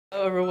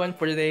Hello everyone,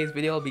 for today's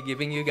video I'll be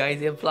giving you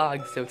guys a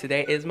vlog. So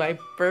today is my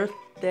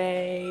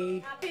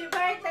birthday. Happy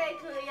birthday,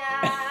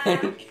 Kuya!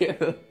 Thank you.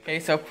 Okay,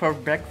 so for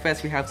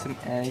breakfast we have some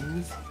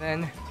eggs.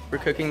 Then we're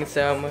cooking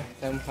some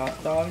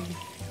hot dogs.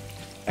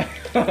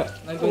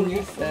 Like when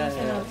you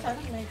said.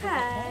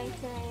 Hi,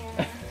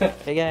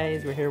 Hey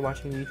guys, we're here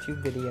watching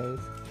YouTube videos.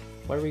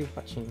 What are we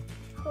watching?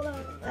 hold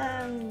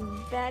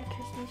on. Bad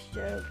Christmas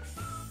jokes.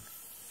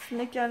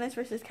 Nick Jonas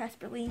versus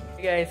Casper Lee.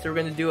 Hey guys, so we're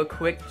gonna do a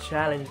quick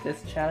challenge.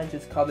 This challenge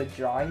is called the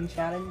drawing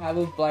challenge. We have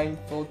a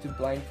blindfold to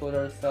blindfold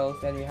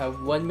ourselves, and we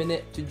have 1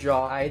 minute to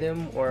draw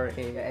item or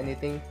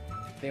anything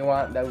they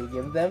want that we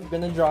give them. We're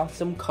gonna draw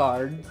some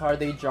cards. Card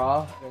they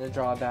draw, we're gonna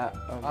draw that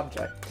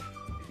object.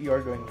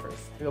 You're going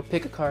first. We'll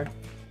pick a card.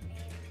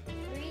 3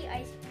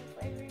 ice cream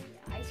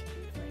flavors.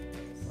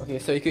 Okay,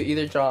 so you could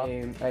either draw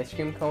an ice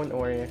cream cone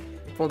or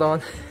hold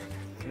on.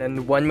 And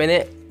then 1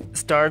 minute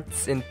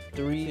starts in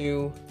 3,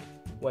 2,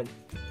 1,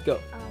 go.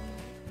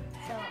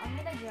 So I'm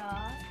gonna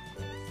draw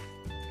this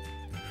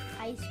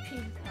ice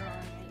cream cone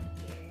right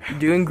here. You're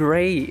doing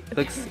great. It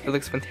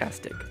looks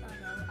fantastic. Oh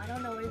no, I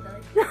don't know where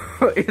the.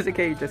 It's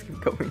okay, just keep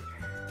going.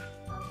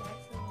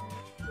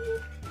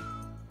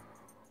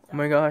 Oh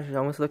my gosh, it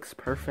almost looks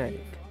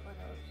perfect.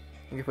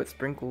 You can put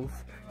sprinkles.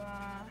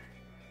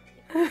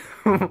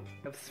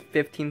 That's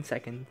 15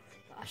 seconds.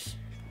 Gosh.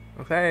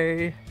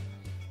 Okay.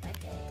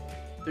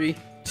 3,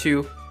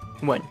 2,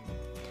 1.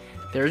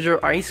 There's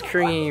your ice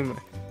cream.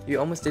 You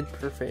almost did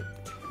perfect.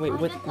 Wait,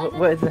 what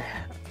is that?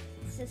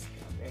 It's a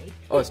strawberry.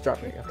 Oh, it's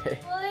strawberry. Okay.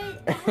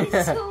 What? That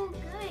is so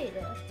good.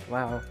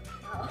 Wow.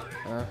 Oh.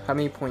 How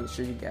many points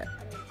should you get?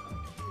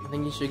 I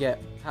think you should get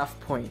half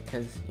point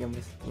because you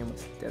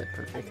almost did it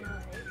perfect.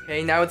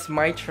 Okay, now it's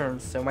my turn.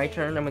 So my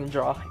turn, I'm gonna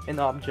draw an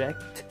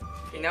object.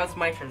 Okay, now it's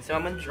my turn. So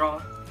I'm gonna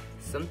draw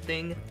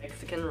something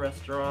Mexican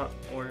restaurant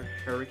or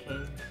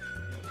hurricane.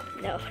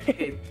 No.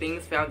 Okay,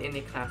 things found in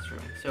a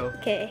classroom. So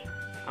Okay.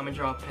 I'm gonna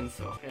draw a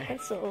pencil. Okay.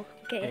 Pencil.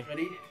 Okay.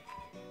 Ready?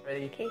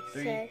 Ready? Okay.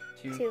 3, Set.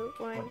 2,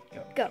 1.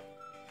 go. Go.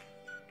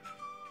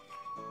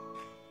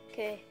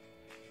 Okay.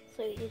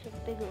 So here's a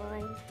big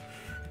line.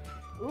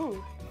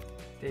 Ooh.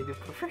 Did I do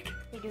perfect?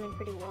 You're doing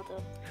pretty well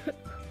though.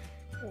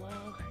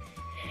 Wow.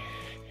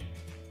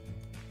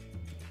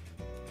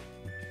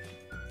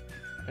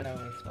 No, I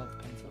spelled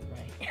pencil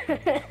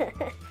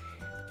right.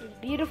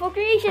 Beautiful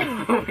creation.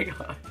 Oh my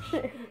gosh.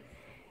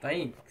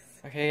 Thanks.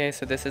 Okay guys,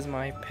 so this is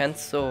my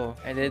pencil.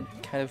 I did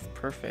kind of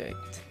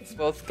perfect. We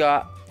both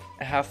got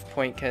a half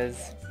point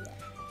because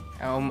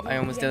I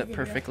almost did it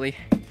perfectly.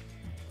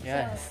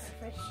 Yes.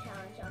 First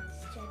challenge on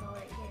this channel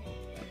right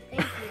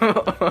here. Thank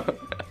you.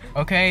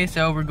 Okay,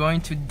 so we're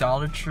going to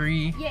Dollar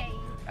Tree, Yay.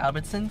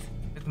 Albertsons,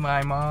 with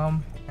my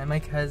mom and my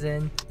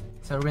cousin.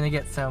 So we're gonna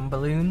get some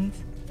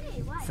balloons,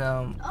 Hey, why?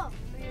 some, Oh.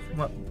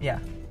 well, yeah,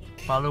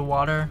 bottled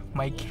water,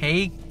 my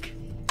cake.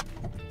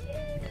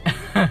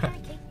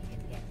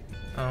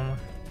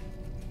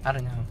 I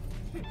don't know.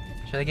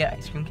 Should I get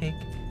ice cream cake?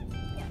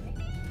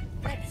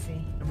 Let's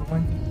see. Number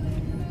 1.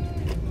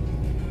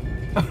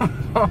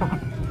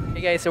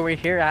 Hey guys, so we're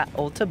here at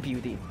Ulta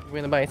Beauty. We're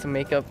gonna buy some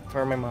makeup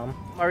for my mom.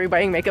 Are we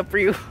buying makeup for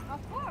you?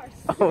 Of course.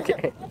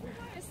 Okay.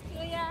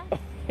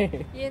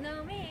 You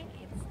know me.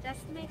 It's just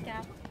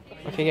makeup.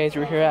 Okay guys,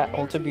 we're here at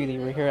Ulta Beauty.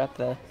 We're here at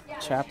the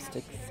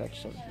chapstick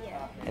section.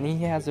 Yeah. And he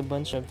has a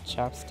bunch of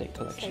chapstick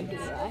collections.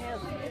 I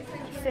have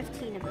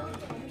 15 of them.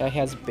 He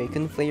has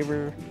bacon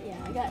flavor. Yeah,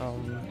 I got a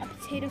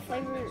potato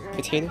flavor. Or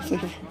Potato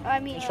flavor? I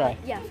mean, French fry.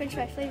 yeah, French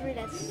fry flavor.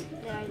 That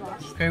I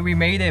lost. Okay, we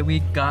made it. We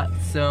got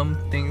some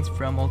things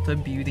from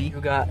Ulta Beauty. You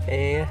got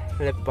a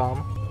lip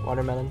balm,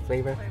 watermelon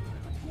flavor.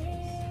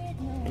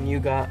 And you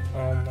got,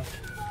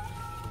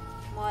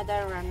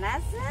 Modern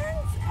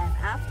Renaissance and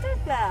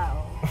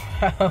Afterglow.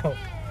 wow.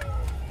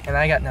 And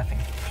I got nothing.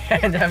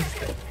 And I'm just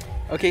kidding.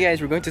 Okay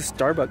guys, we're going to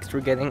Starbucks.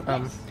 We're getting,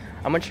 I'm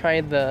gonna try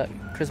the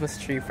Christmas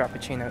tree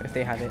Frappuccino if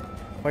they have it.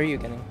 What are you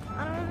getting?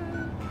 I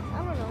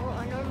don't know,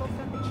 a normal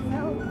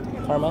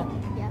Frappuccino. Caramel?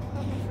 Yeah.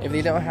 If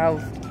they don't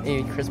have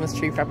a Christmas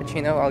tree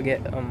Frappuccino, I'll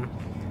get,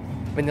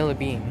 vanilla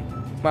bean.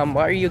 Mom,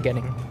 what are you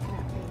getting?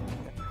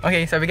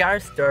 Okay, so we got our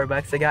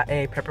Starbucks. I got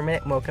a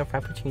peppermint mocha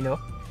Frappuccino.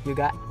 You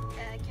got?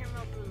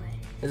 Caramel brulee.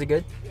 Is it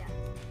good? Yeah.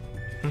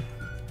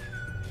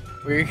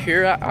 We're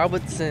here at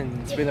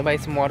Albertsons. We're gonna buy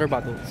some water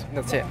bottles.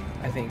 That's it,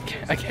 I think.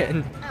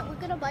 Again. We're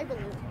gonna buy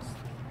balloons.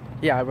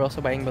 Yeah, we're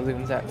also buying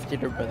balloons at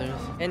Stater Brothers.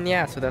 And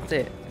yeah, so that's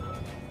it.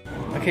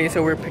 Okay,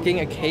 so we're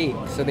picking a cake.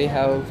 So they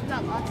have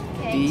Got lots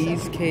of cakes.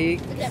 these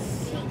cakes. Look at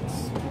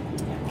cakes.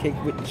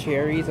 Cake with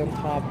cherries on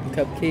top,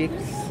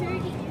 cupcakes.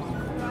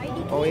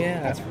 Oh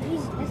yeah,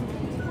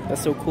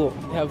 that's so cool.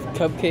 We have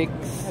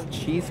cupcakes,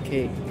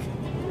 cheesecake.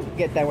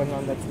 Get that one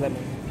on, that's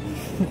lemon.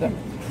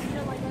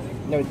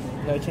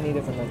 No, Chinny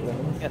doesn't like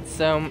lemon. Got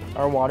some,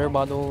 our water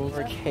bottles,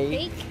 our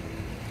cake,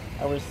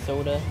 our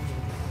soda,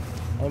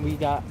 and we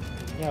got,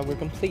 yeah, we're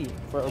complete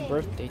for our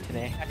birthday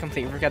today. Not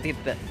complete, we forgot to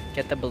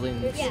get the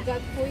balloons. Yeah.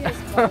 Got 4 years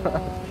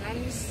balloon.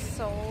 I'm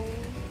so...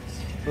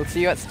 We'll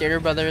see you at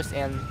Stater Brothers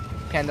and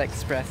Panda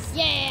Express.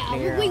 Yeah!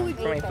 Near, Wait,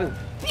 for my food.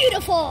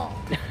 Beautiful!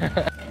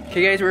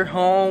 Okay guys, we're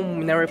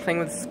home. Now we're playing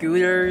with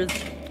scooters.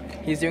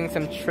 He's doing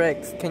some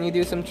tricks. Can you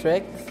do some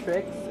tricks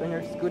on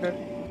your scooter?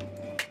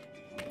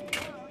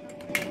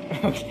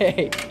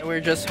 Okay. We're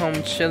just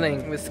home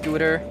chilling with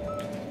Scooter,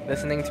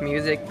 listening to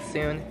music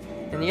soon.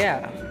 And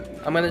yeah,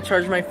 I'm gonna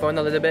charge my phone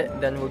a little bit,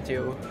 then we'll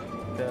do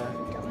the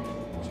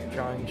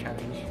drawing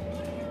challenge.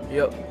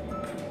 Yup.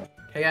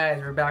 Okay guys,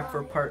 we're back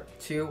for part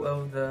 2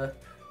 of the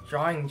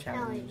drawing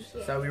challenge.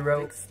 So we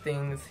wrote 6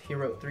 things. He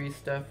wrote 3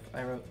 stuff.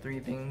 I wrote 3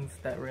 things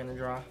that we're gonna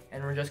draw.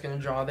 And we're just gonna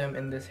draw them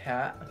in this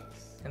hat.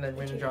 And then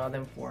we're gonna draw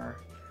them for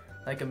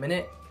like a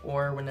minute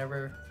or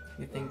whenever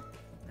you think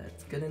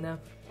that's good enough.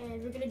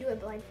 And we're gonna do it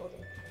blindfolded.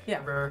 Yeah,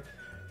 whoever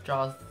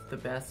draws the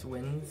best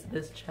wins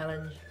this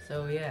challenge.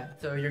 So yeah,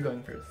 so you're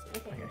going first.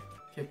 Okay.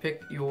 Okay,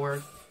 pick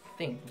your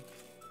thing.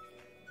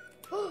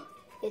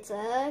 It's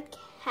a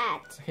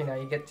cat. Okay, now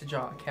you get to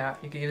draw a cat.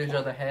 You can either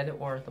draw the head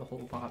or the whole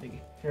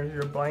body. Here's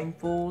your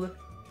blindfold,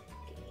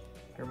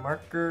 your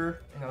marker,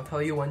 and I'll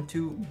tell you when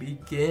to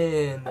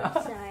begin.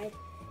 Side,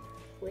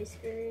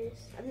 whiskers.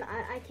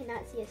 I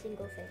cannot see a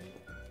single thing.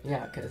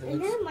 Yeah, because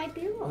And there might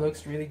be one. It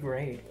looks really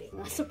great. It's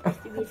not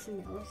supposed to be some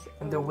nose.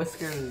 And the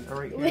whiskers are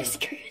right here.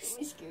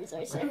 Whiskers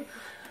are so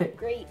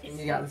great. And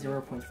you got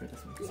 0 points for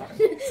this one.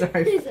 Yeah.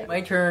 Sorry.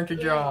 My turn to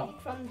draw.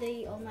 From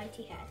the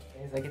almighty hat.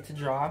 Guys, I get to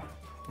draw.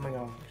 Oh my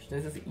gosh,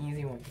 this is an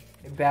easy one.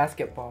 A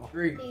basketball.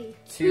 3,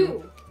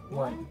 2,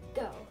 1.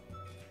 Go.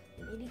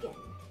 Meet again.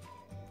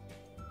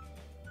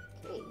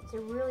 Okay, it's a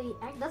really.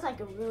 That's like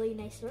a really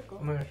nice circle.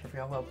 Oh my gosh, I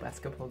forgot what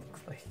basketball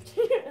looks like.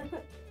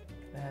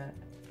 That.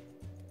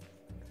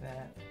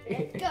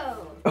 Let's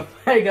go. Oh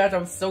my gosh,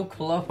 I'm so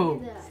close. How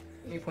That.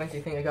 many points do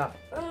you think I got?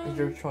 It's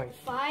your choice.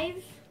 5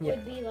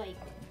 would be like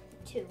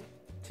 2.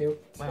 2?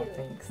 Wow, 2.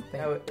 thanks.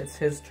 Now it's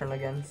his turn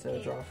again,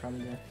 so draw from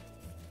the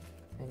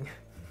thing.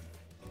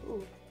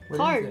 Ooh. What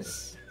Cars.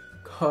 is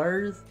it?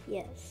 Cars?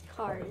 Yes,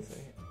 cars.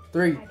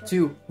 3,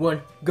 2,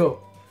 1, go.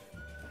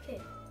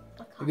 Okay.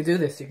 You can do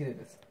this, you can do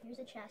this. Here's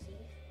a chassis.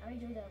 I already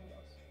drew the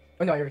wheels.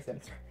 Oh no, I already said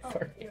it. Oh,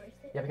 Sorry. you erased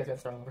it? Yeah, because we have to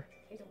start over.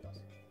 Here's the wheels.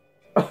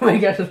 Oh my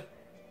gosh.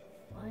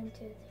 1, 2,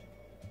 3.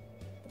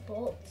 The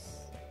bolts.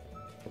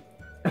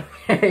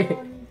 Okay.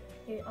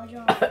 Here, I'll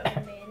draw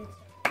the man.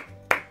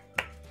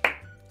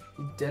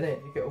 You did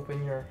it. You can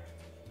open your.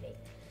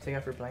 Take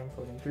off your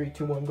blindfold in 3,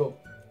 2, 1, go.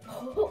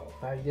 Oh.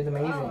 Wow, you did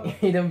amazing. Wow.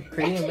 You did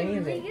pretty Actually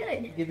amazing. really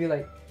good. I'll give you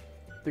like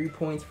 3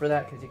 points for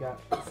that because you got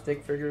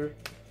stick figure,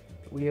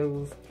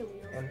 wheels, The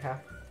wheels. and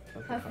half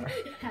of the car.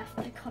 Half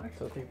the car.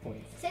 So 3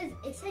 points.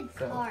 It said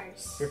So,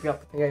 cars. Here we go.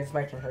 Hey guys, it's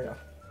my turn. Hurry up.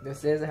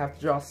 This is I have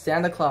to draw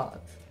Santa Claus.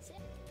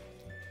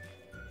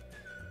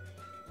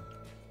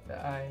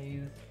 The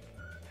eyes,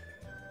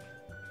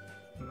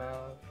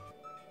 mouth,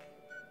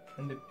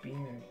 and the beard.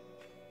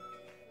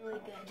 Really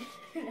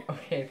good.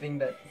 Okay, I think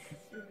that's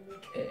Really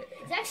good. it.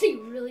 It's actually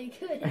really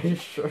good. Are you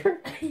sure?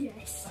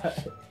 Yes.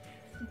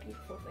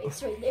 Beautiful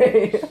face right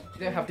Okay. there. You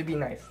don't have to be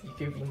nice. You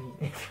can be mean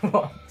if you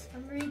want.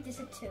 I'm gonna read this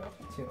at 2.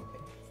 2, okay.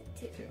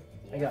 It's a 2. 2.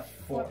 Yeah, I got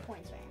 4. 4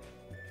 points,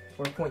 right?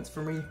 4 points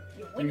for me.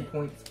 You're 3 winning.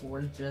 points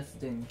for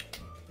Justin.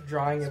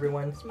 Drawing,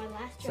 everyone. It's my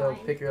last So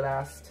drawing. pick your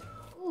last.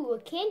 Ooh, a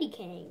candy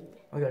cane.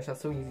 Oh my gosh, that's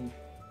so easy.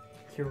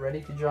 If you're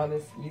ready to draw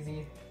this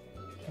easy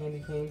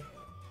candy cane.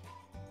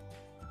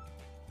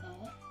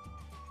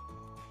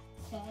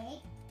 Okay.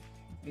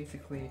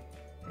 Basically,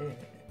 I'll draw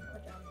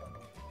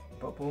a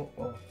bubble. bubble.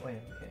 Oh, wait,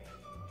 okay.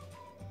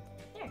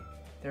 There.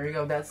 There you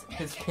go. That's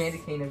his candy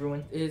cane,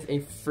 everyone. It is a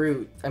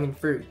fruit. I mean,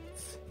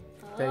 fruits.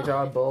 Did I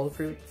draw a bowl of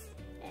fruits?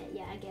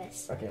 Yeah, I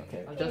guess. Okay,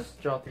 okay. I'll just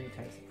draw 3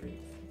 types of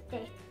fruits.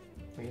 Okay.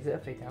 Wait, is it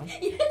upside down?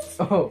 Yes.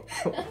 Oh.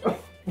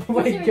 Oh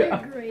my These are your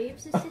god.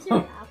 grapes. This is your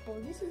apple.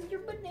 This is your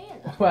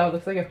banana. Wow,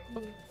 looks like a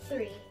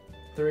 3.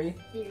 3.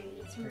 3.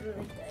 It's really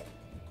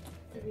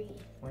good. 3.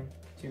 1,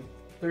 2,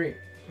 3.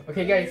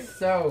 Okay, guys.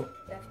 So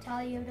We have to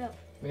tally it up.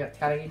 we got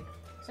tallied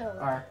So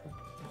our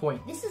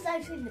points. this is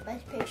actually the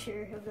best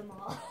picture of them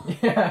all.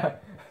 Yeah.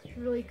 It's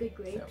really good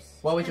grapes. So,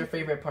 what was your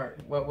favorite part?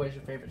 What was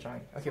your favorite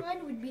drawing? This Okay.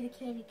 one would be the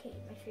candy cane,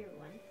 my favorite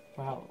one.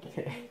 Wow.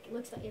 Okay.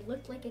 It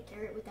looked like a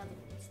carrot without the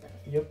green stuff.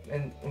 Yep,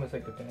 and it was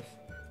like the best.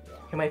 Yeah.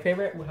 Okay, my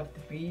favorite would have to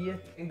be. I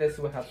think this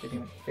would have to be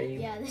my fave.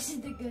 Yeah, this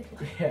is the good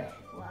one. Yeah.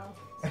 Wow.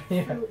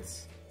 Yeah.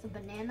 Fruits. Some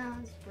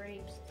bananas,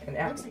 grapes. And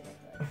It looks apples.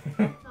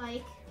 like a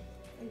like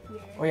right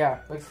here. Oh yeah.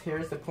 Looks.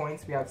 Here's the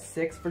points. We have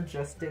 6 for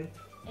Justin.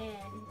 And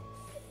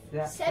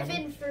Yeah.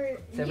 7 for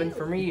 7 you.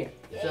 for me. Yay,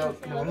 So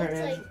so the winner it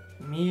is looks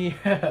me.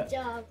 Good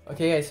job.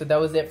 Okay, guys. So that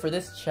was it for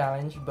this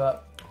challenge.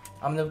 But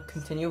I'm gonna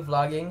continue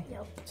vlogging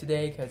Yep.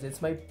 today because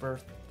it's my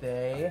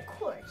birthday. Of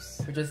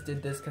course. We just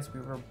did this because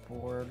we were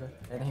bored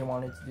and he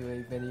wanted to do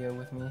a video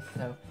with me.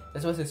 So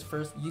this was his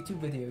first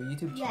YouTube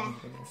challenge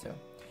video. So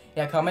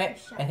yeah, comment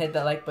and hit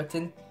that like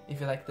button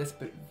if you like this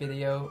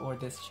video or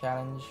this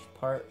challenge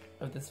part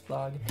of this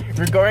vlog.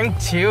 We're going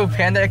to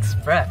Panda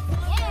Express.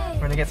 Yay! We're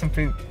gonna get some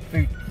food.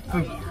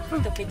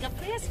 The pick up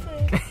place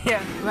food.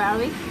 Yeah. Where are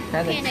we?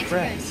 Panda Panda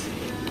Express.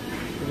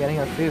 We're getting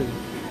our food.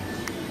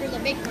 For the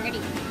big party.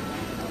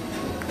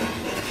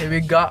 Okay, we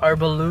got our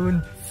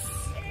balloon.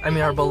 I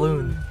mean our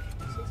balloon.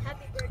 It says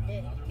happy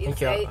birthday.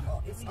 Thank you.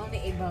 It's only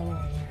a balloon.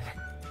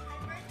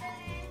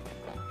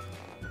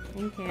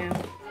 Thank you.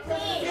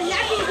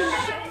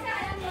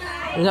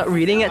 You're not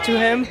reading it to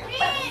him?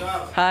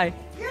 Hi.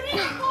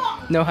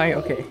 No, hi,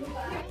 okay.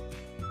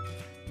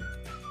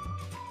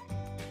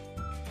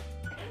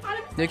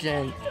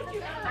 Diction.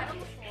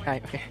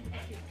 Hi, okay.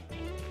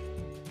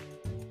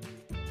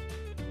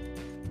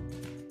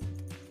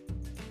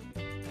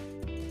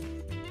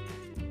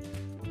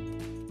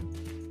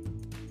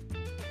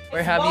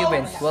 Where have you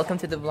been? Welcome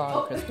to the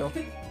vlog, Crystal.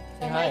 Say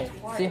hi.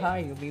 Say hi,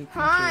 you'll be featured.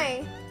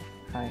 Hi.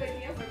 Hi.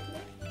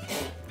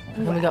 How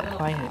come we got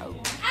quiet? Ow,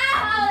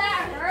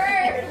 that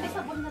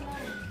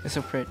hurt. It's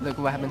so pretty. Look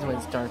what happens when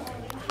it's dark.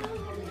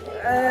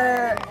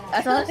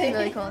 I thought it was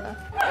really cool though.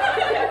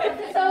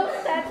 So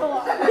sad to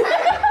watch.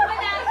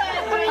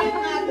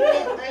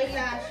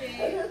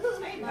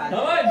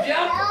 Come on,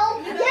 jump!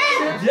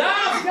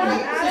 Jump!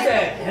 What the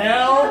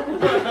hell?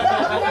 Good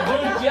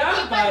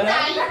job, brother.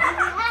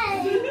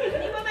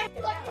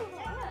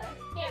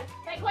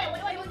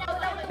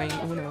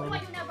 Playing Uno.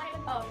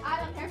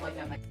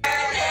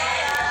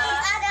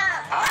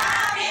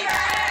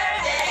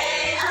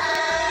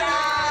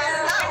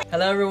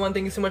 Hello everyone,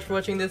 thank you so much for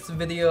watching this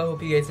video. I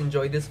hope you guys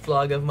enjoyed this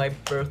vlog of my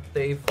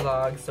birthday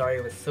vlog. Sorry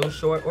it was so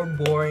short or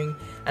boring.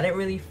 I didn't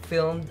really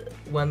film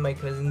when my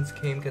cousins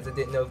came because I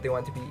didn't know if they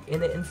wanted to be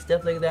in it and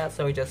stuff like that.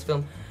 So I just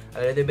filmed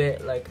a little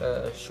bit, like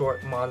a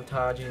short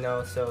montage, you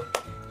know. So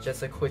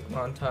just a quick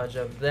montage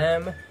of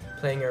them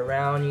playing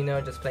around, you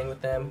know, just playing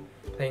with them,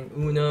 playing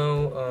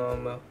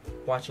Uno,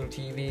 watching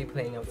TV,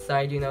 playing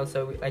outside, you know.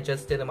 So I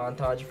just did a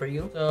montage for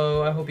you.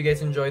 So I hope you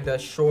guys enjoyed the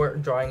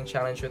short drawing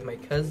challenge with my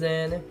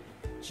cousin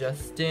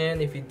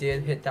Justin. If you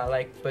did, hit that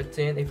like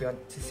button. If you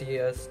want to see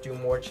us do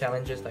more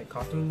challenges like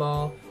cotton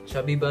ball,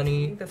 chubby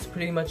bunny. That's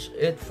pretty much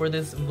it for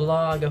this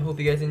vlog. I hope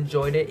you guys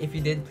enjoyed it. If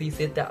you did, please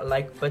hit that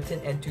like button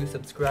and to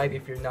subscribe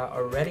if you're not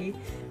already.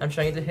 I'm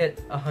trying to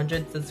hit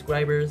 100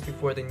 subscribers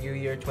before the new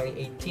year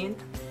 2018,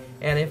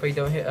 and if I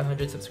don't hit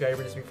 100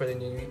 subscribers before the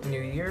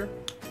new year,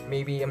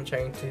 maybe I'm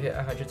trying to hit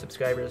 100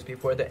 subscribers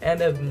before the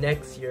end of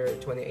next year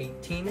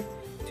 2018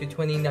 to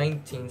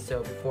 2019.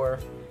 So before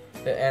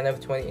the end of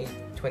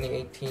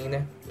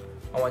 2018,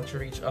 I want to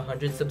reach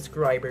 100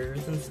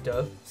 subscribers and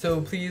stuff.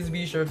 So please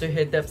be sure to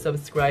hit that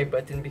subscribe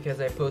button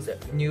because I post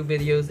new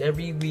videos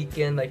every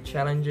weekend, like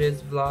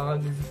challenges,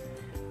 vlogs,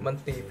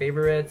 monthly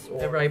favorites, or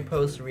whenever I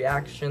post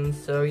reactions.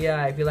 So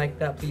yeah, if you like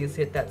that, please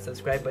hit that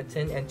subscribe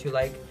button and to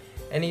like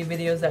any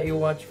videos that you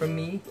watch from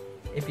me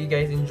if you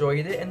guys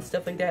enjoyed it and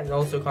stuff like that, and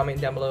also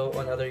comment down below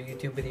on other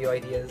YouTube video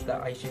ideas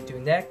that I should do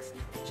next,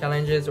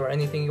 challenges or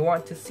anything you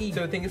want to see.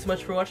 So thank you so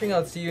much for watching.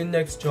 I'll see you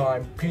next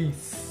time.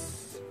 Peace.